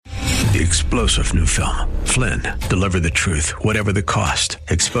The explosive new film, Flynn, deliver the truth, whatever the cost,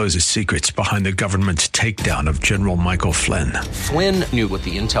 exposes secrets behind the government's takedown of General Michael Flynn. Flynn knew what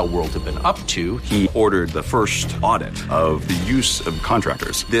the intel world had been up to. He ordered the first audit of the use of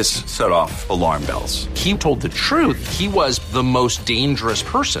contractors. This set off alarm bells. He told the truth. He was the most dangerous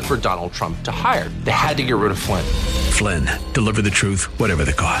person for Donald Trump to hire. They had to get rid of Flynn. Flynn, deliver the truth, whatever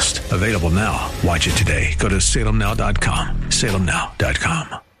the cost. Available now. Watch it today. Go to salemnow.com.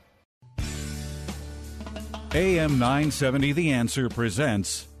 salemnow.com. AM 970 The Answer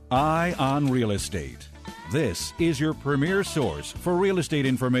presents Eye on Real Estate. This is your premier source for real estate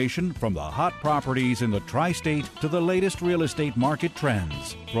information, from the hot properties in the tri-state to the latest real estate market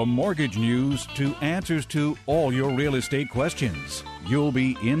trends. From mortgage news to answers to all your real estate questions. You'll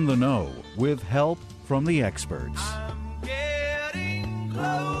be in the know with help from the experts. I'm getting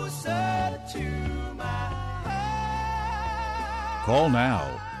closer to my heart. Call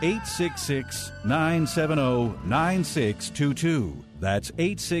now. 866-970-9622. That's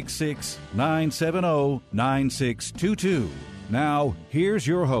 866-970-9622. Now, here's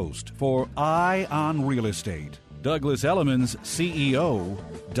your host for Eye on Real Estate, Douglas Elliman's CEO,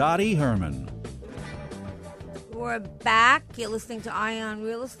 Dottie Herman. We're back. You're listening to Eye on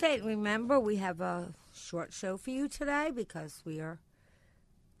Real Estate. Remember, we have a short show for you today because we are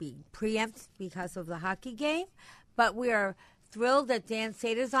being preempted because of the hockey game. But we are thrilled that Dan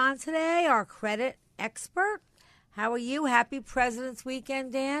Sater's on today, our credit expert. How are you? Happy President's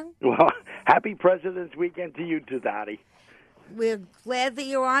Weekend, Dan. Well, happy President's Weekend to you too, Dottie. We're glad that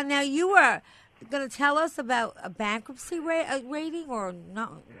you're on. Now, you were going to tell us about a bankruptcy rating or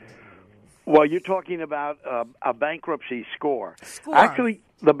not? Well, you're talking about a bankruptcy score. Actually,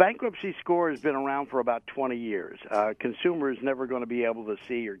 the bankruptcy score has been around for about 20 years. Consumers never going to be able to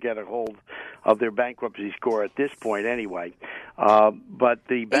see or get a hold of their bankruptcy score at this point anyway. But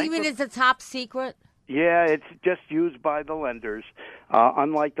the even it's a top secret? Yeah, it's just used by the lenders.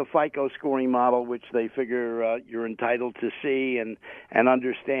 Unlike the FICO scoring model, which they figure you're entitled to see and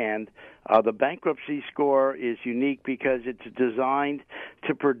understand, the bankruptcy score is unique because it's designed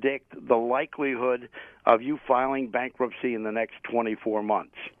to predict the likelihood of you filing bankruptcy in the next 24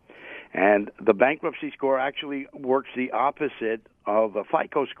 months. And the bankruptcy score actually works the opposite of a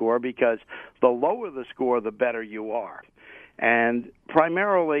FICO score because the lower the score, the better you are. And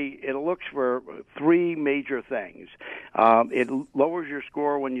primarily, it looks for three major things. It lowers your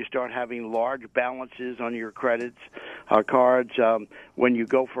score when you start having large balances on your credits cards, when you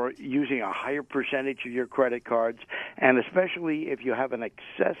go for using a higher percentage of your credit cards, and especially if you have an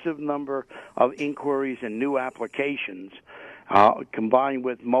excessive number of inquiries and new applications, combined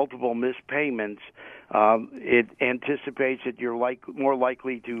with multiple missed payments, it anticipates that you're more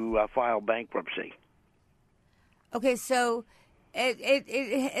likely to file bankruptcy. Okay, so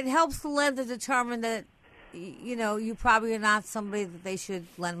it helps the lender determine that, you know, you probably are not somebody that they should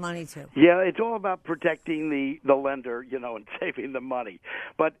lend money to. Yeah, it's all about protecting the lender, you know, and saving the money.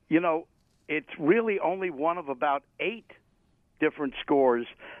 But, you know, it's really only one of about 8 different scores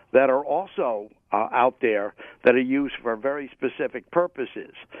that are also out there that are used for very specific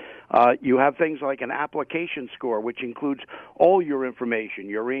purposes. You have things like an application score, which includes all your information,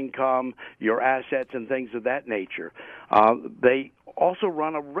 your income, your assets, and things of that nature. They also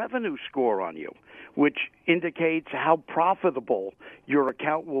run a revenue score on you, which indicates how profitable your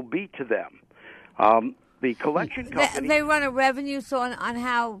account will be to them. The collection company... They run a revenue so on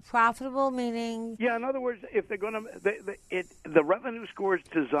how profitable, meaning... Yeah, in other words, if they're going to... The revenue score is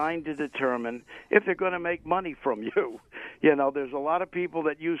designed to determine if they're going to make money from you. You know, there's a lot of people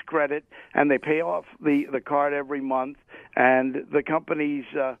that use credit, and they pay off the card every month, and the companies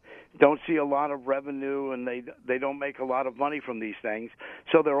don't see a lot of revenue, and they don't make a lot of money from these things.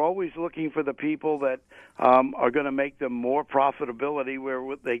 So they're always looking for the people that are going to make them more profitability,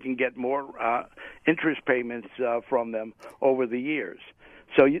 where they can get more interest payments from them over the years.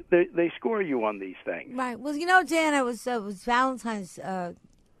 So they score you on these things. Right. Well, you know, Dan, it was Valentine's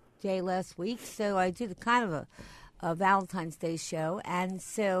Day last week, so I did kind of a Valentine's Day show, and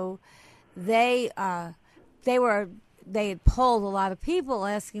so they had polled a lot of people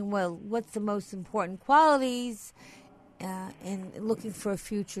asking, well, what's the most important qualities in looking for a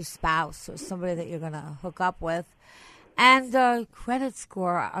future spouse or somebody that you're going to hook up with. And credit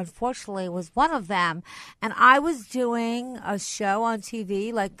score, unfortunately, was one of them. And I was doing a show on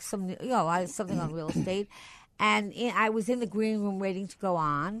TV, like something on real estate, and I was in the green room waiting to go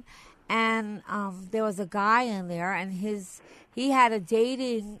on. And there was a guy in there, and he had a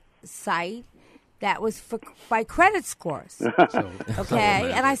dating site that was by credit scores.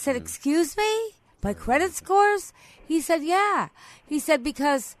 Okay, and I said, "Excuse me, by credit scores?" He said, "Yeah." He said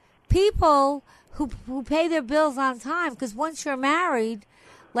because people who pay their bills on time, because once you're married,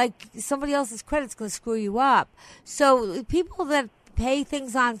 like somebody else's credit's going to screw you up. So people that pay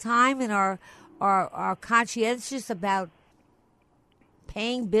things on time and are conscientious about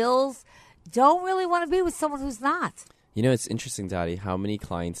paying bills don't really want to be with someone who's not. You know, it's interesting, Dottie, how many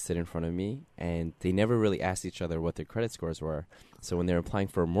clients sit in front of me and they never really asked each other what their credit scores were. So when they're applying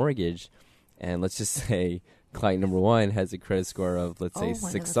for a mortgage, and let's just say client number one has a credit score of, let's say,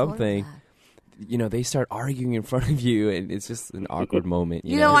 6-something, you know, they start arguing in front of you, and it's just an awkward moment.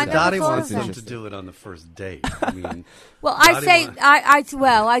 You know, I never Dottie thought wants of them that. to do it on the first date. I mean, Well, I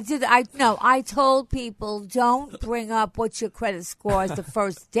told people, don't bring up what's your credit score as the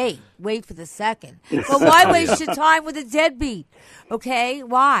first date. Wait for the second. But why waste your time with a deadbeat? Okay,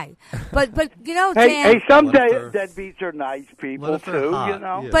 why? But you know, Dan. Hey, some What if they're- deadbeats are nice people what if they're too. hot? You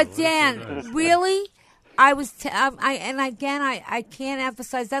know. Yeah, But what if they're Dan, nice? really, I can't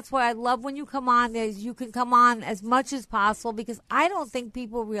emphasize. That's why I love when you come on. You can come on as much as possible, because I don't think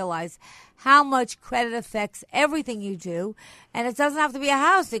people realize how much credit affects everything you do. And it doesn't have to be a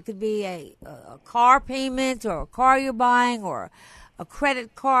house. It could be a car payment, or a car you're buying, or a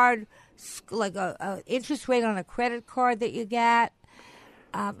credit card, like a interest rate on a credit card that you get.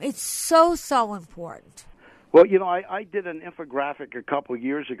 It's so important. Well, you know, I did an infographic a couple of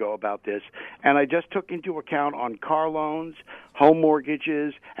years ago about this, and I just took into account on car loans, home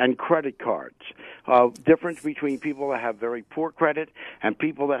mortgages, and credit cards. Difference between people that have very poor credit and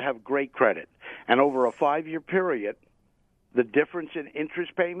people that have great credit. And over a 5-year period, the difference in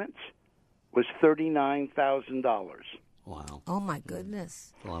interest payments was $39,000. Wow. Oh, my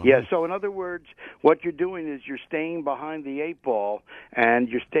goodness. A lot of Yeah, money. so in other words, what you're doing is you're staying behind the 8 ball, and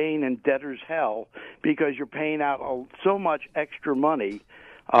you're staying in debtor's hell because you're paying out so much extra money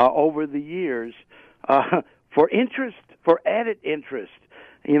over the years for interest, for added interest,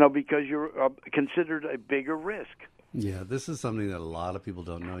 you know, because you're considered a bigger risk. Yeah, this is something that a lot of people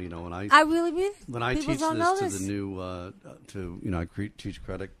don't know. You know, I really mean it. when I People teach don't know this to the new, teach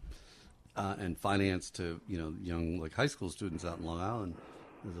credit and finance to, you know, young, like, high school students out in Long Island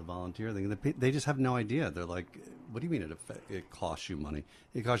as a volunteer thing. They just have no idea. They're like, what do you mean it costs you money?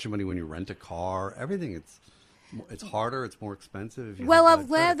 It costs you money when you rent a car, everything. It's harder, it's more expensive. If you Well, have I'm bad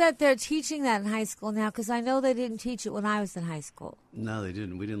glad credit. that they're teaching that in high school now, because I know they didn't teach it when I was in high school. No, they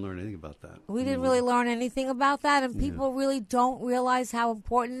didn't. We didn't learn anything about that. We didn't really learn anything about that, and people really don't realize how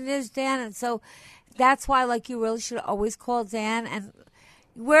important it is, Dan. And so that's why, like, you really should always call Dan. And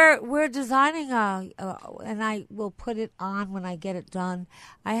we're designing and I will put it on when I get it done.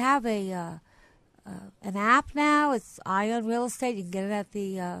 I have an app now. It's Ion Real Estate. You can get it at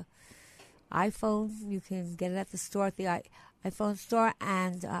the iPhone. You can get it at the store, at the iPhone store,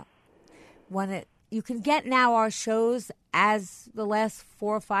 and you can get now our shows as the last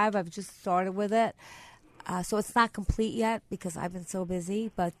 4 or 5. I've just started with it, so it's not complete yet because I've been so busy.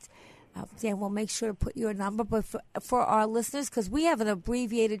 But Dan, we'll make sure to put your number. But for our listeners, because we have an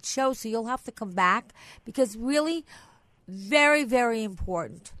abbreviated show, so you'll have to come back, because really, very, very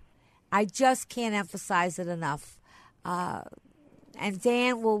important. I just can't emphasize it enough. And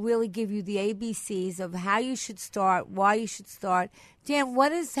Dan will really give you the ABCs of how you should start, why you should start. Dan,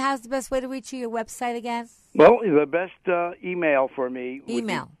 how's the best way to reach you? Your website again? Well, the best email for me would be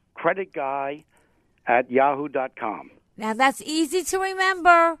Email. creditguy@yahoo.com. Now, that's easy to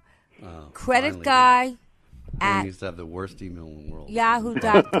remember. Credit finally. Guy They at used to have the worst email in the world.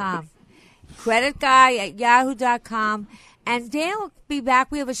 yahoo.com. Credit Guy at yahoo.com. And Dan will be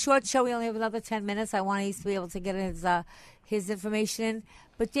back. We have a short show. We only have another 10 minutes. I want Ace to be able to get his information in.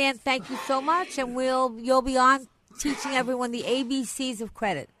 But Dan, thank you so much, and you'll be on teaching everyone the ABCs of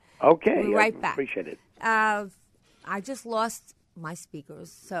credit. Okay. We'll be right I back. Appreciate it. I just lost my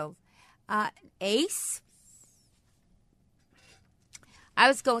speakers. So, Ace, I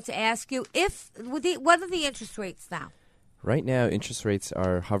was going to ask you what are the interest rates now? Right now, interest rates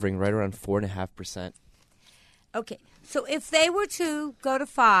are hovering right around 4.5%. Okay, so if they were to go to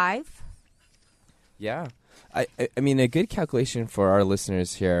 5, Yeah. I mean, a good calculation for our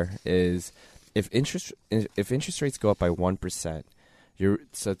listeners here is if interest rates go up by 1%,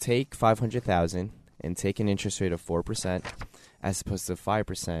 so take 500,000 and take an interest rate of 4% as opposed to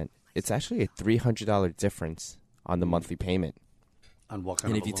 5%. It's actually a $300 difference on the monthly payment. On what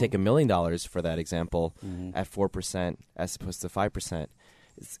kind And of if you a take loan? $1 million for that example at 4% as opposed to 5%,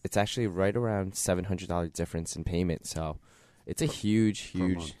 it's actually right around $700 difference in payment. So it's a huge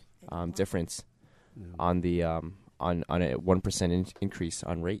difference on the on a 1% increase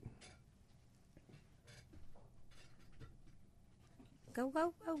on rate. go.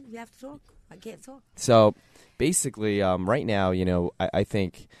 You have to talk. I can't talk. So basically, right now, I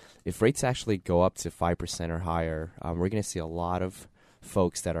think if rates actually go up to 5% or higher, we're going to see a lot of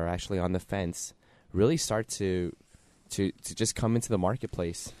folks that are actually on the fence really start to just come into the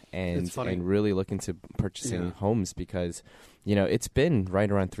marketplace and really look into purchasing homes because, it's been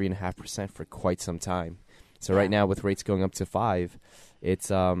right around 3.5% for quite some time. So right now, with rates going up to 5, it's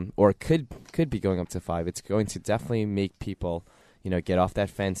or could be going up to 5. It's going to definitely make people, get off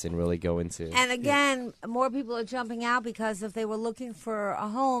that fence and really go into. And again, more people are jumping out because if they were looking for a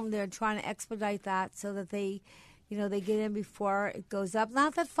home, they're trying to expedite that so that they, they get in before it goes up.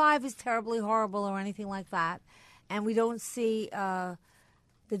 Not that 5 is terribly horrible or anything like that, and we don't see the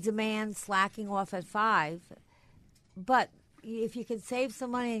demand slacking off at 5, but if you can save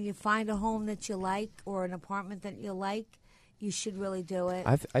some money and you find a home that you like or an apartment that you like, you should really do it.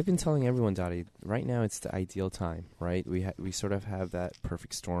 I've been telling everyone, Dottie, right now it's the ideal time, right? We sort of have that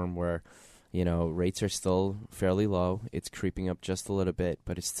perfect storm where, rates are still fairly low. It's creeping up just a little bit,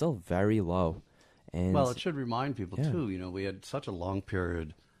 but it's still very low. And well, it should remind people, too, we had such a long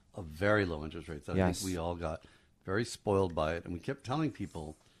period of very low interest rates that I think we all got very spoiled by it. And we kept telling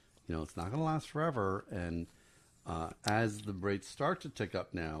people, it's not going to last forever. And as the rates start to tick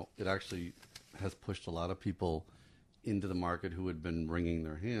up now, it actually has pushed a lot of people into the market who had been wringing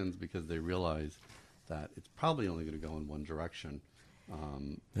their hands because they realize that it's probably only going to go in one direction.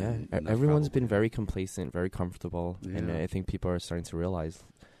 Everyone's been very complacent, very comfortable, and I think people are starting to realize,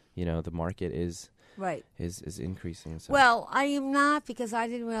 the market is increasing. So. Well, I am not because I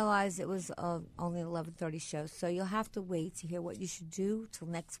didn't realize it was only an 11:30 show. So you'll have to wait to hear what you should do till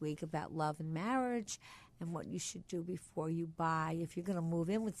next week about love and marriage and what you should do before you buy if you're going to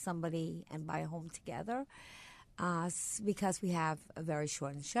move in with somebody and buy a home together. Because we have a very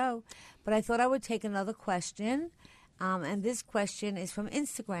shortened show. But I thought I would take another question. And this question is from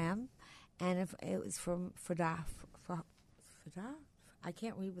Instagram. And if it was from Fardah. I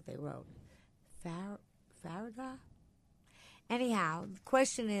can't read what they wrote. Fardah? Anyhow, the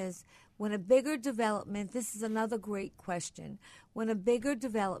question is, when a bigger development, this is another great question, when a bigger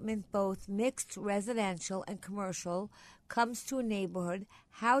development, both mixed residential and commercial, comes to a neighborhood,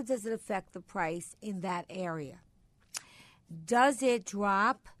 how does it affect the price in that area? Does it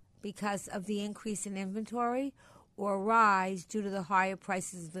drop because of the increase in inventory or rise due to the higher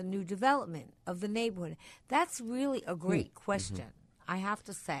prices of the new development of the neighborhood? That's really a great question, I have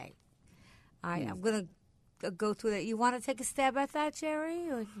to say. I'm going to go through that. You want to take a stab at that, Jerry?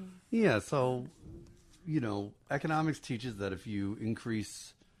 Or? Yeah, so, economics teaches that if you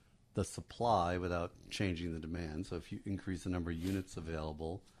increase the supply without changing the demand, so if you increase the number of units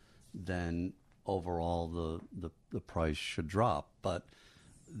available, then overall the price should drop. But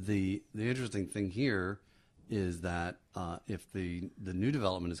the interesting thing here is that if the new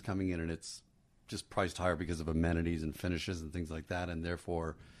development is coming in and it's just priced higher because of amenities and finishes and things like that, and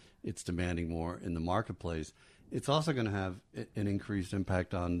therefore it's demanding more in the marketplace, it's also going to have an increased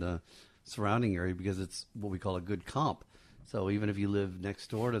impact on the surrounding area because it's what we call a good comp. So even if you live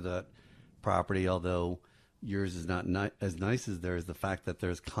next door to that property, although yours is not as nice as theirs, the fact that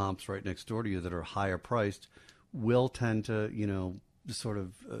there's comps right next door to you that are higher priced will tend to,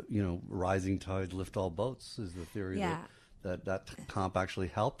 rising tides lift all boats is the theory that comp actually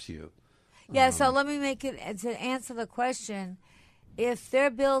helps you. Yeah, so let me make it, to answer the question, if they're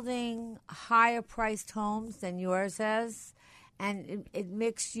building higher priced homes than yours is, and it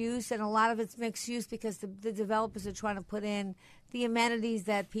mixed use, and a lot of it's mixed use because the developers are trying to put in the amenities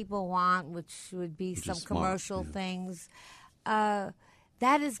that people want, which would be some commercial things, that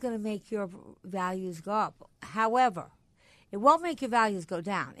is going to make your values go up. However, it won't make your values go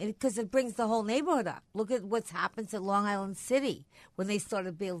down because it brings the whole neighborhood up. Look at what's happened to Long Island City when they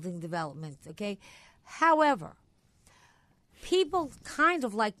started building developments, okay? However, people kind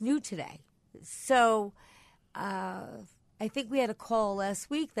of like new today. So I think we had a call last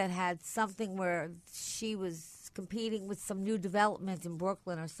week that had something where she was competing with some new development in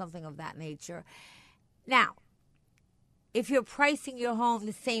Brooklyn or something of that nature. Now, if you're pricing your home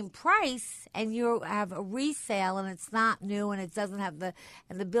the same price and you have a resale and it's not new and it doesn't have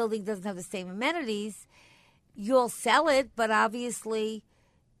the building doesn't have the same amenities, you'll sell it, but obviously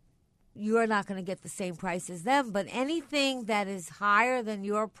you're not going to get the same price as them. But anything that is higher than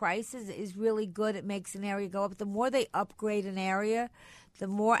your prices is really good. It makes an area go up. The more they upgrade an area, the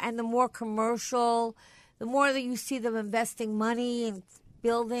more commercial, the more that you see them investing money in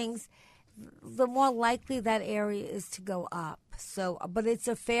buildings, the more likely that area is to go up. So, but it's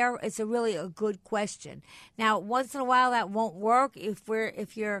a really good question. Now, once in a while that won't work if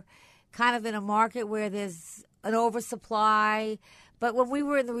you're kind of in a market where there's an oversupply, But when we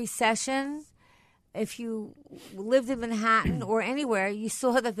were in the recession, if you lived in Manhattan or anywhere, you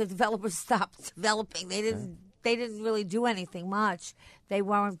saw that the developers stopped developing. They didn't really do anything much. They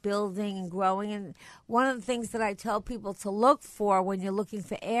weren't building and growing. And one of the things that I tell people to look for when you're looking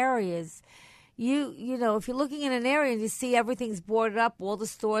for areas, you know, if you're looking in an area and you see everything's boarded up, all the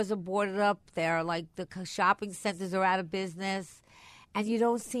stores are boarded up, they're like the shopping centers are out of business, and you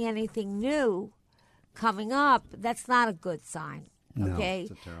don't see anything new coming up, that's not a good sign. Okay?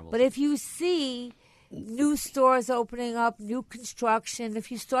 No, it's a terrible But if you see new stores opening up, new construction,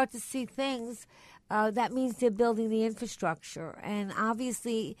 if you start to see things, that means they're building the infrastructure. And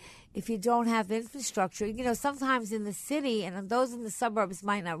obviously, if you don't have infrastructure, you know, sometimes in the city, and those in the suburbs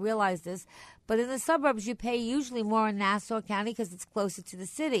might not realize this, but in the suburbs you pay usually more in Nassau County because it's closer to the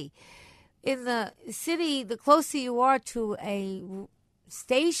city. In the city, the closer you are to a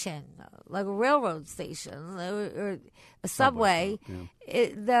station, like a railroad station or a subway,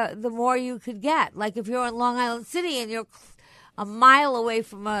 the more you could get. Like if you're in Long Island City and you're a mile away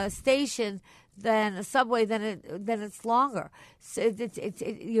from a station, then a subway, then it's longer. So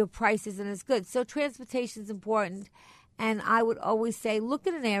your price isn't as good. So transportation is important. And I would always say, look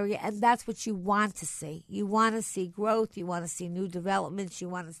at an area, and that's what you want to see. You want to see growth. You want to see new developments. You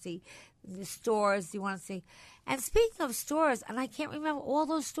want to see the stores. You want to see. And speaking of stores, and I can't remember all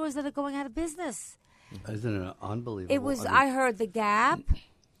those stores that are going out of business. Isn't it unbelievable? It was. I heard the Gap.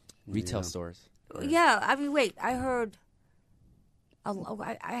 Retail stores. Yeah. I mean, wait. I heard.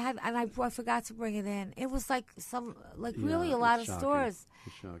 I forgot to bring it in. It was like really a lot of shocking. stores.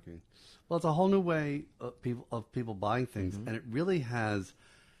 It's shocking. Well, it's a whole new way of people buying things, and it really has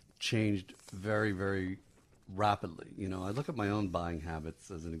changed very, very rapidly. You know, I look at my own buying habits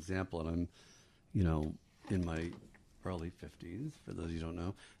as an example, and I'm, you know, in my early 50s, for those of you who don't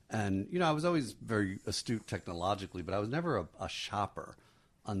know. And, you know, I was always very astute technologically, but I was never a shopper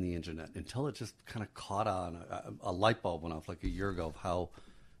on the internet until it just kind of caught on. A light bulb went off like a year ago of how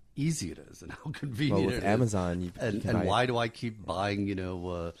easy it is and how convenient with it is. Amazon, you and why do I keep buying, you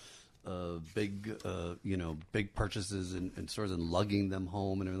know, big purchases in stores and lugging them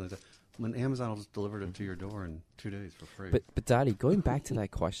home and everything like that, when Amazon will just deliver it to your door in 2 days for free. But Dottie, going back to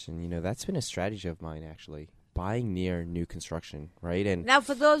that question, you know, that's been a strategy of mine actually. Buying near new construction, right? And now,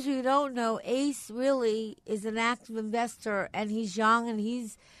 for those who don't know, Ace really is an active investor, and he's young, and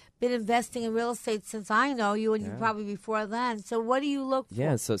he's been investing in real estate since I know you, and you probably before then. So, what do you look for?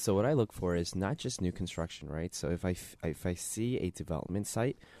 Yeah, so what I look for is not just new construction, right? So if I see a development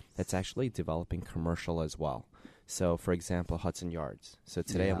site that's actually developing commercial as well. So, for example, Hudson Yards. So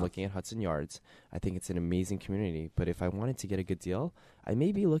today I'm looking at Hudson Yards. I think it's an amazing community. But if I wanted to get a good deal, I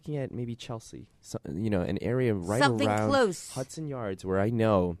may be looking at maybe Chelsea, you know, an area right Something around close. Hudson Yards where I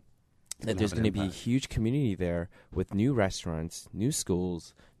know that there's going to be a huge community there with new restaurants, new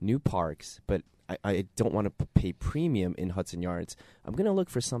schools, new parks. But I don't want to pay premium in Hudson Yards. I'm going to look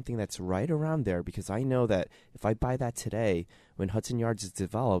for something that's right around there because I know that if I buy that today, when Hudson Yards is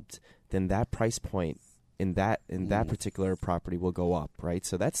developed, then that price point in that particular property will go up, right?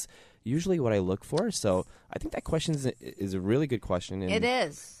 So that's usually what I look for. So I think that question is a really good question. And it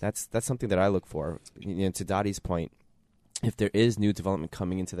is. That's something that I look for. You know, to Dottie's point, if there is new development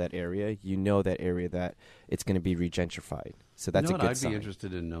coming into that area, you know that area that it's going to be regentrified. So that's a good sign. I'd be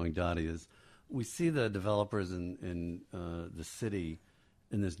interested in knowing, Dottie, is we see the developers in the city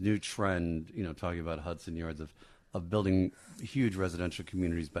in this new trend, you know, talking about Hudson Yards of building huge residential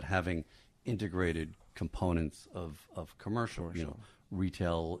communities but having integrated components of commercial, you know,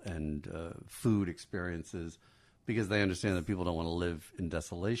 retail and food experiences, because they understand that people don't want to live in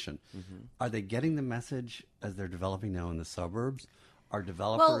desolation. Are they getting the message as they're developing now in the suburbs? Are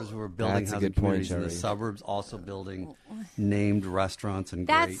developers who are building housing communities in the suburbs also building named restaurants and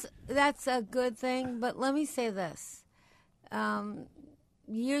That's a good thing, but let me say this.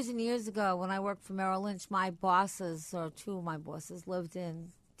 Years and years ago, when I worked for Merrill Lynch, my bosses, or two of my bosses, lived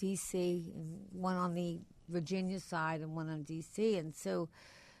in D.C., and one on the Virginia side and one on D.C., and so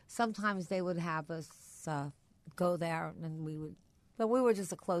sometimes they would have us go there, and but we were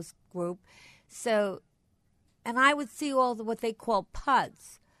just a close group. So, and I would see all what they call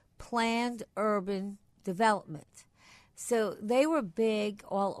PUDs, Planned Urban Development. So they were big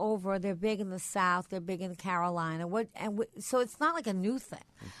all over. They're big in the South. They're big in Carolina. So it's not like a new thing.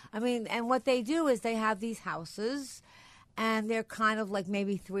 I mean, and what they do is they have these houses, and they're kind of like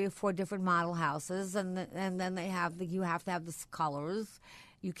maybe 3 or 4 different model houses, and then they have you have to have the colors.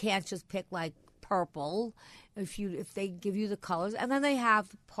 You can't just pick like purple if they give you the colors. And then they have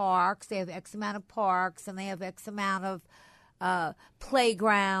parks. They have X amount of parks, and they have X amount of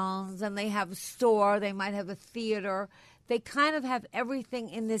playgrounds, and they have a store. They might have a theater. they kind of have everything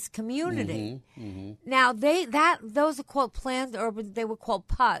in this community. Now those are called planned urban. They were called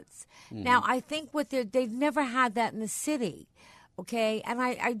PUDs. Now I think they've never had that in the city, okay? And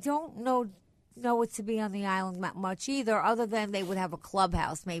I don't know it to be on the island that much either, other than they would have a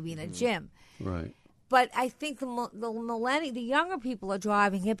clubhouse, maybe in a gym. Right. But I think the younger people are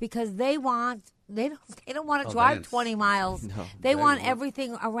driving it because they don't want to drive 20 miles. No, they want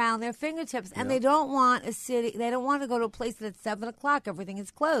everything around their fingertips, and they don't want a city. They don't want to go to a place that at 7:00 everything is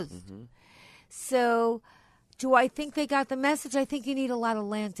closed. So, do I think they got the message? I think you need a lot of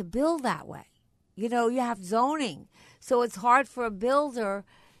land to build that way. You have zoning, so it's hard for a builder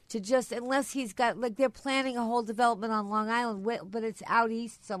to just, unless he's got, like, they're planning a whole development on Long Island, but it's out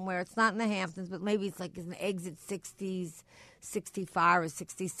east somewhere. It's not in the Hamptons, but maybe it's like an exit 60s, 65 or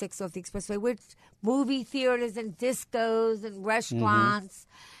 66 off the expressway, with movie theaters and discos and restaurants,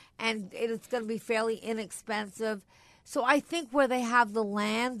 and it's going to be fairly inexpensive. So I think where they have the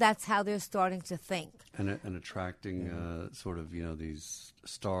land, that's how they're starting to think. And attracting sort of, these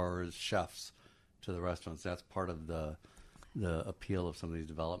stars, chefs to the restaurants. That's part of the appeal of some of these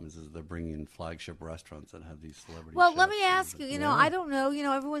developments, is they're bringing in flagship restaurants that have these celebrity Well, chefs. let me ask you, I don't know,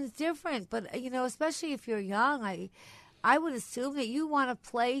 everyone's different, but, especially if you're young, I would assume that you want a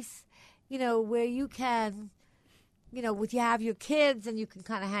place, where you can, you have your kids and you can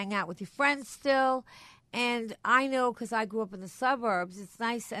kind of hang out with your friends still. And I know, because I grew up in the suburbs, it's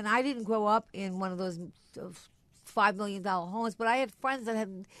nice, and I didn't grow up in one of those $5 million homes, but I had friends that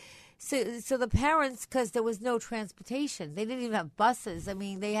had... So the parents, because there was no transportation, they didn't even have buses. I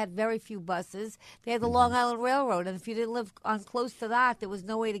mean, they had very few buses. They had the Long Island Railroad, and if you didn't live on close to that, there was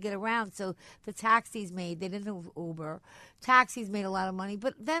no way to get around. So the taxis they didn't have Uber. Taxis made a lot of money.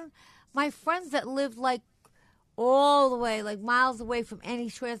 But then my friends that lived like all the way, like miles away from any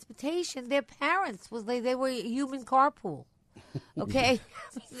transportation, their parents they were a human carpool. Okay,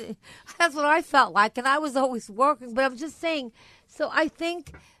 that's what I felt like, and I was always working. But I'm just saying. So I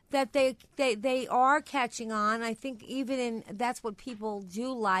think that they are catching on. I think that's what people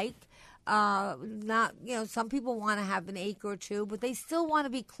do like. Not some people want to have an acre or two, but they still want to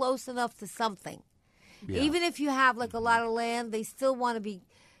be close enough to something. Yeah. Even if you have like a lot of land, they still want to be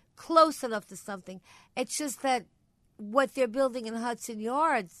close enough to something. It's just that what they're building in Hudson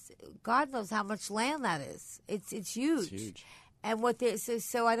Yards, God knows how much land that is. It's huge. It's huge. And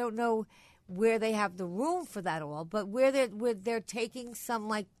so I don't know where they have the room for that all, but where they're taking some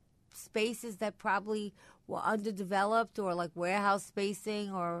like spaces that probably were underdeveloped, or like warehouse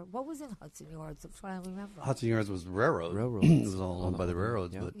spacing, or what was in Hudson Yards? I'm trying to remember. Hudson Yards was railroads. It was all owned by the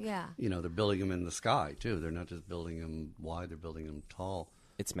railroads, but they're building them in the sky too. They're not just building them wide; they're building them tall.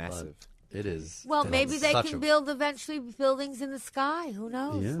 It's massive. It is. Well, maybe they can build eventually buildings in the sky. Who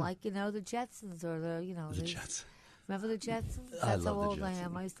knows? Yeah. Like the Jetsons, or the Jetsons. Remember the Jetsons? That's how old I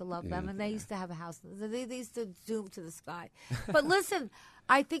am. I used to love them, and they used to have a house. They used to zoom to the sky. But listen,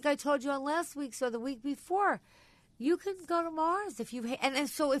 I think I told you on last week's or the week before, you can go to Mars if you and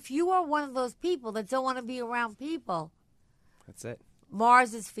so if you are one of those people that don't want to be around people, that's it.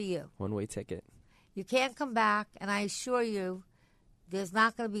 Mars is for you. One-way ticket. You can't come back, and I assure you, there's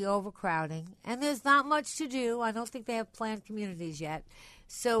not going to be overcrowding, and there's not much to do. I don't think they have planned communities yet.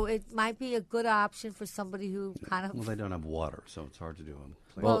 So it might be a good option for somebody who kind of... Well, they don't have water, so it's hard to do them.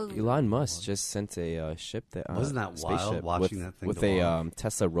 Well, Elon Musk just sent a ship that... Wasn't that wild, watching that thing with go a on?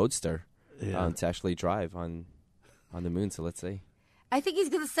 Tesla Roadster to actually drive on the moon, so let's see. I think he's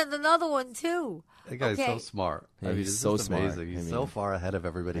going to send another one, too. That guy's so smart. Yeah, he's so smart. Amazing. He's so far ahead of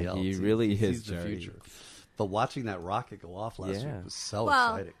everybody else. He really he is, sees the future. But watching that rocket go off last week was so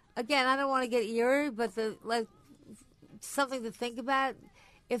exciting. Again, I don't want to get eerie, but something to think about.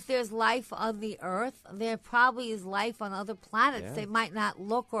 If there's life on the Earth, there probably is life on other planets. Yeah. They might not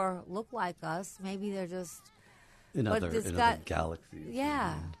look like us. Maybe they're just in other galaxies.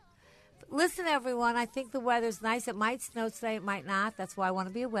 Yeah. Listen, everyone, I think the weather's nice. It might snow today. It might not. That's why I want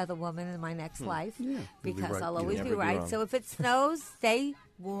to be a weather woman in my next life, because I'll always be right. So if it snows, stay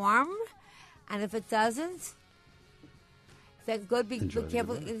warm. And if it doesn't, then good. Be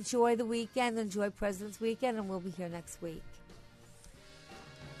careful. Enjoy the weekend. Enjoy President's Weekend, and we'll be here next week.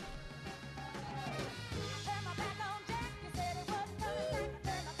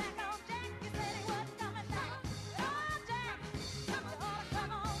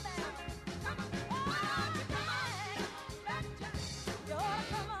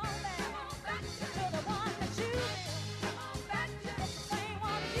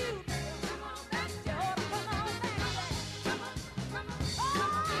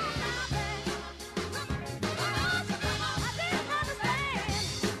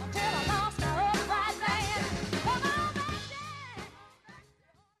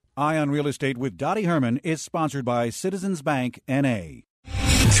 Eye on Real Estate with Dottie Herman is sponsored by Citizens Bank N.A.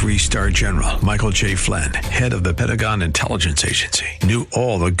 3-star General Michael J. Flynn, head of the Pentagon Intelligence Agency, knew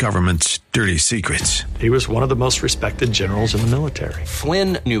all the government's dirty secrets. He was one of the most respected generals in the military.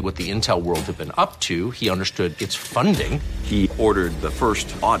 Flynn knew what the intel world had been up to. He understood its funding. He ordered the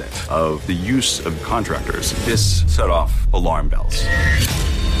first audit of the use of contractors. This set off alarm bells.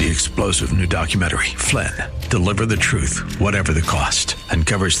 The explosive new documentary, Flynn, Deliver the Truth, Whatever the Cost,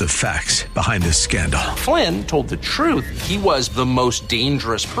 uncovers the facts behind this scandal. Flynn told the truth. He was the most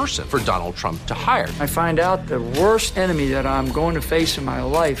dangerous person for Donald Trump to hire. I find out the worst enemy that I'm going to face in my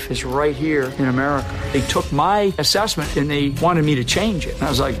life is right here in America. They took my assessment and they wanted me to change it. And I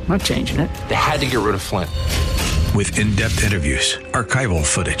was like, I'm not changing it. They had to get rid of Flynn. With in-depth interviews, archival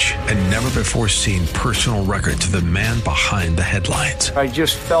footage, and never-before-seen personal records of the man behind the headlines. I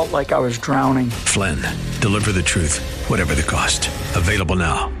just felt like I was drowning. Flynn, Deliver the Truth, Whatever the Cost. Available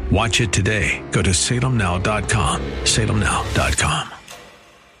now. Watch it today. Go to salemnow.com. salemnow.com.